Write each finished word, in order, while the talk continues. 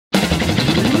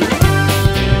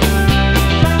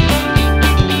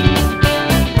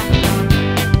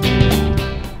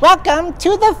Welcome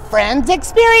to the Friends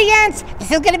Experience.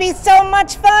 This is going to be so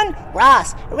much fun.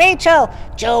 Ross, Rachel,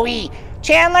 Joey,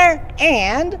 Chandler,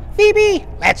 and Phoebe.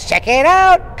 Let's check it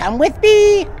out. Come with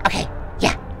me. Okay,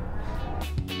 yeah.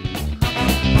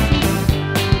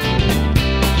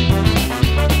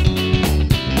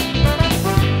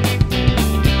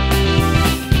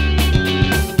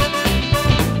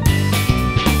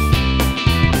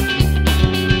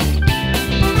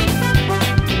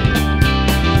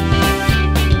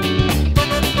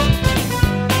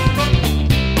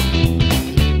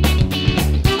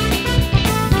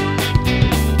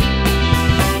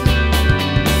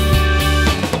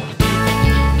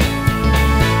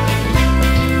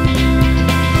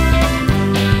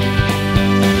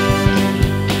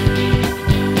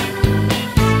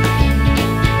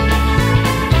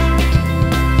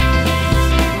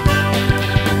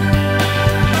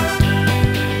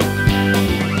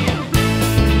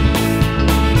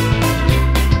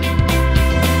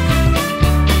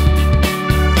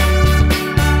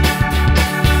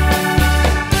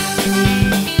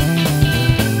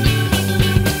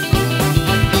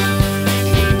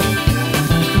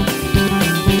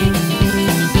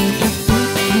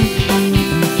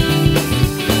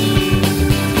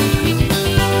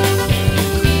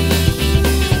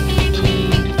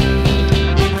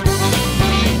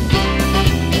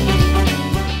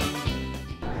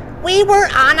 We were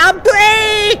on a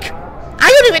break! I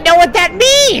don't even know what that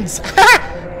means!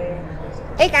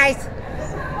 Hey guys.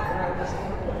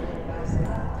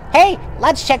 Hey,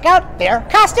 let's check out their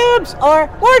costumes or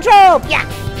wardrobe! Yeah!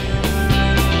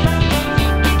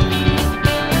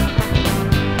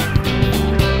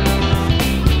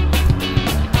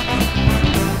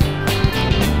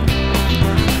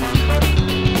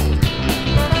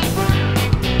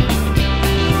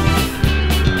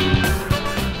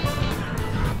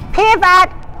 Pivot!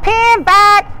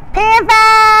 Pivot!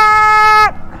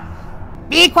 Pivot!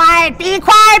 Be quiet! Be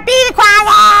quiet! Be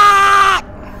quiet!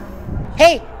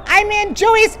 Hey, I'm in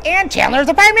Joey's and Chandler's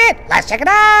apartment. Let's check it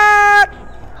out!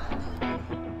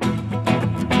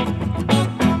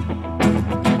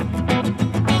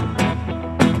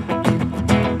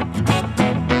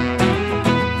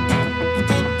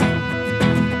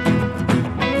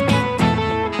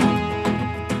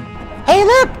 Hey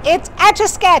look, it's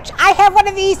Etch-a-Sketch. I have one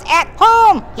of these at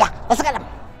home. Yeah, let's look at them.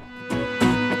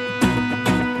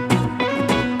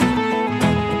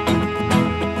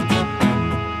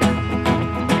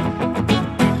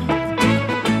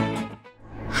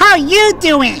 How you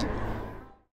doing?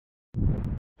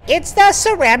 It's the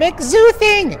ceramic zoo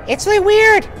thing. It's really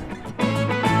weird.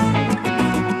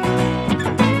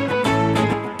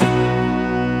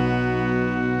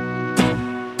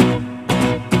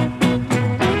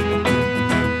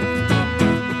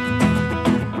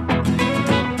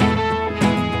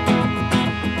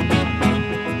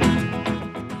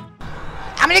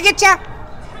 I'm gonna get ya!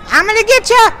 I'm gonna get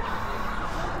ya!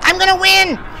 I'm gonna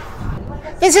win!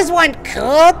 This is one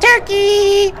cool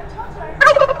turkey!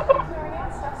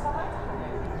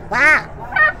 Wow!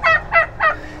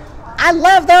 I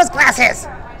love those glasses!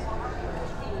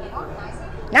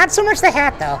 Not so much the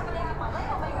hat though.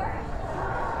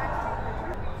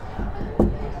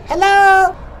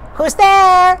 Hello? Who's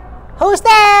there? Who's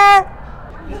there?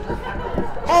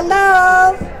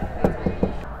 Hello?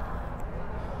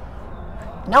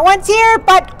 No one's here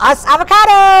but us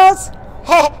avocados!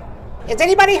 Is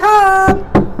anybody home?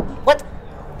 What?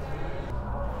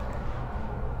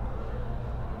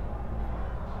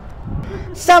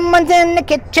 Someone's in the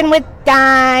kitchen with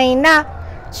Dinah,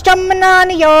 strumming on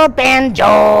your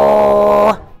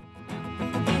banjo.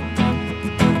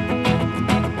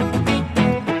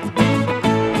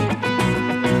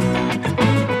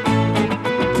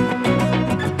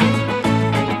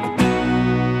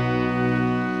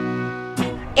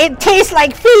 It tastes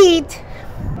like feet.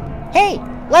 Hey,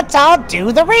 let's all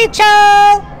do the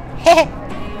Rachel.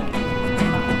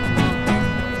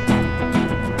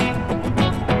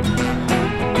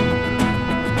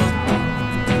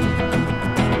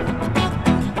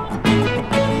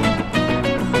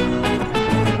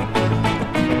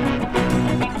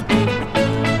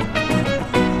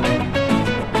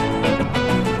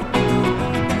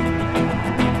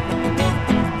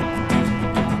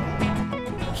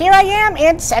 Here I am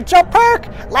in Central Perk.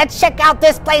 Let's check out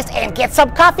this place and get some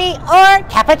coffee or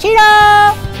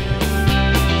cappuccino.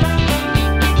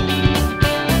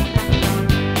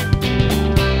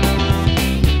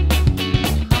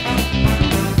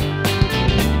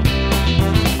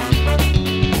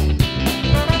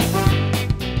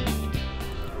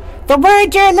 The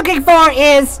word you're looking for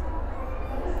is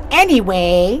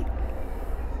anyway.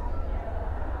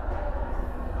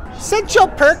 Essential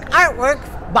Perk artwork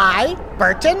by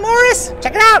Burton Morris.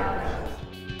 Check it out.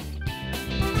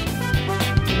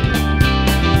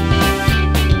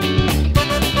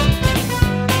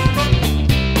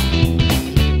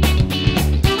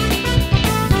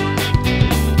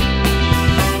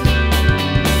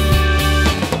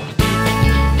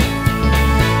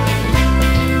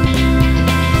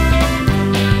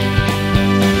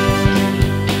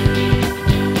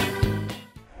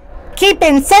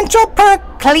 Keeping Central Perk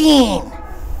clean.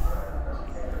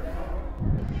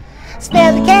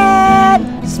 Smelly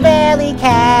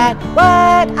cat,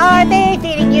 what are they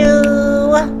feeding you?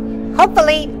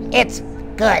 Hopefully, it's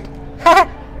good.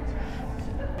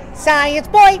 Science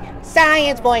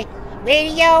boy,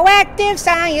 radioactive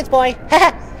science boy.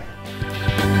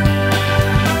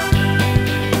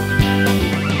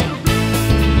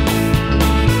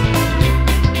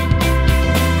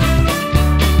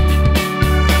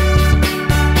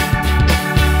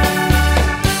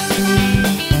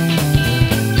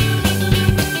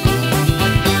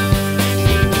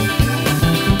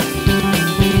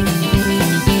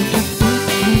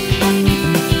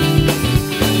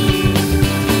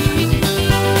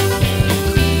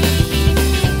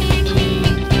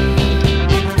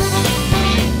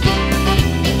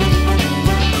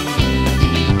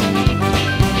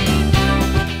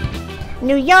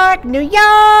 New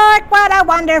York, what a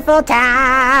wonderful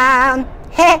town.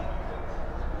 Heh.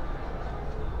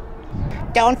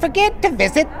 Don't forget to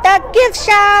visit the gift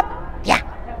shop. Yeah.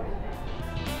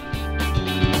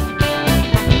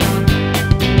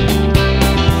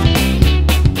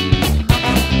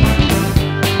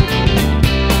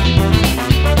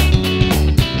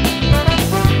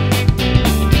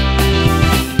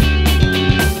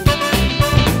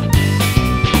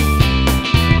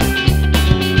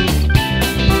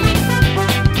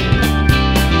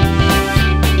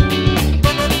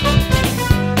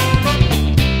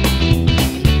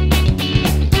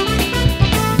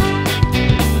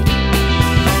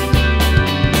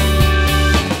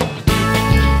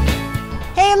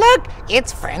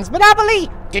 It's Friends Monopoly.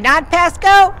 Do not pass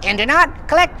go and do not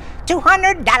collect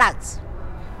 $200.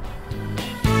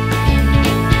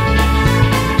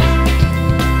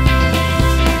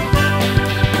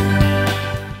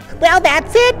 Well,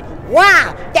 that's it.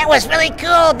 Wow, that was really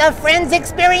cool. The Friends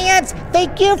experience.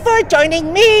 Thank you for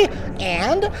joining me.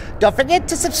 And don't forget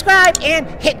to subscribe and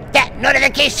hit that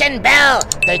notification bell.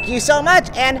 Thank you so much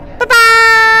and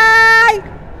bye-bye.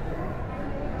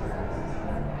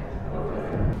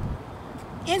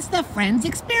 It's the Friends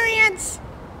experience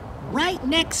right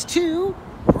next to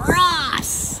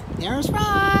Ross. There's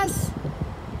Ross.